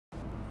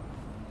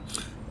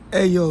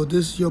Hey yo,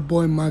 this is your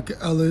boy Michael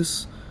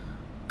Ellis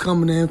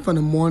coming in from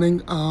the morning.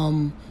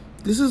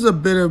 This is a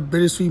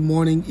bittersweet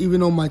morning,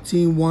 even though my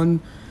team won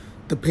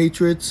the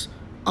Patriots.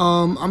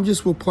 I'm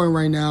just reporting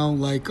right now,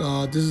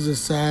 this is a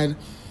sad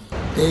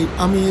day.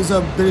 I mean, it's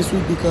a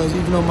bittersweet because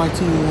even though my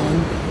team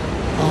won,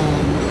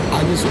 I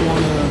just want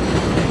to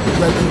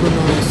let people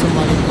know that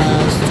somebody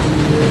passed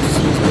 2 years to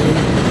this day.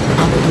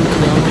 Amadou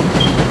Diallo.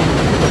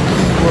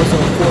 He was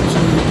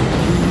unfortunate.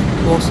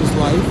 He lost his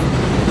life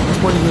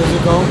 20 years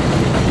ago,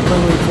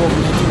 February 4th,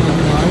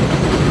 1999,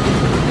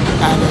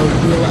 at a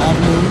Real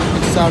Avenue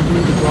in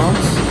Southview, the Bronx,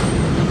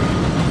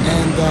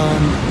 and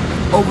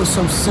over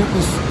some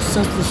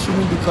senseless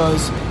shooting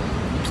because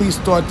police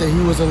thought that he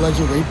was a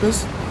alleged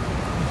rapist,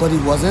 but he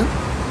wasn't.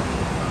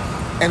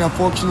 And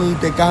unfortunately,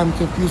 they got him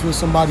confused with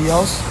somebody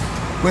else,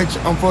 which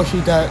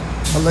unfortunately that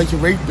alleged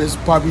rapist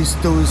probably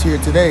still is here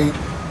today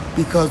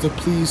because the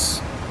police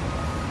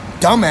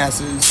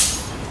dumbasses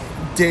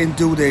didn't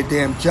do their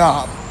damn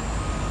job.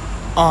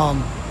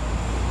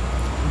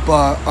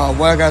 But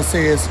what I gotta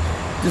say is,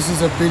 this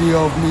is a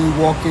video of me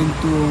walking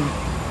through,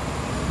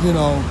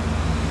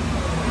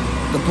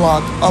 the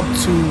block up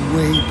to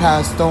where he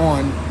passed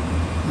on,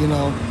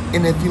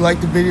 And if you like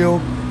the video,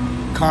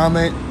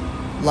 comment,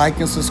 like,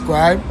 and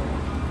subscribe.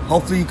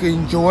 Hopefully you can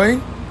enjoy.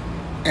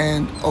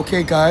 And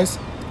okay, guys,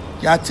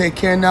 y'all take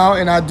care now,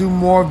 and I'll do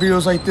more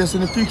videos like this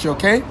in the future,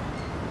 okay?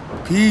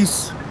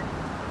 Peace.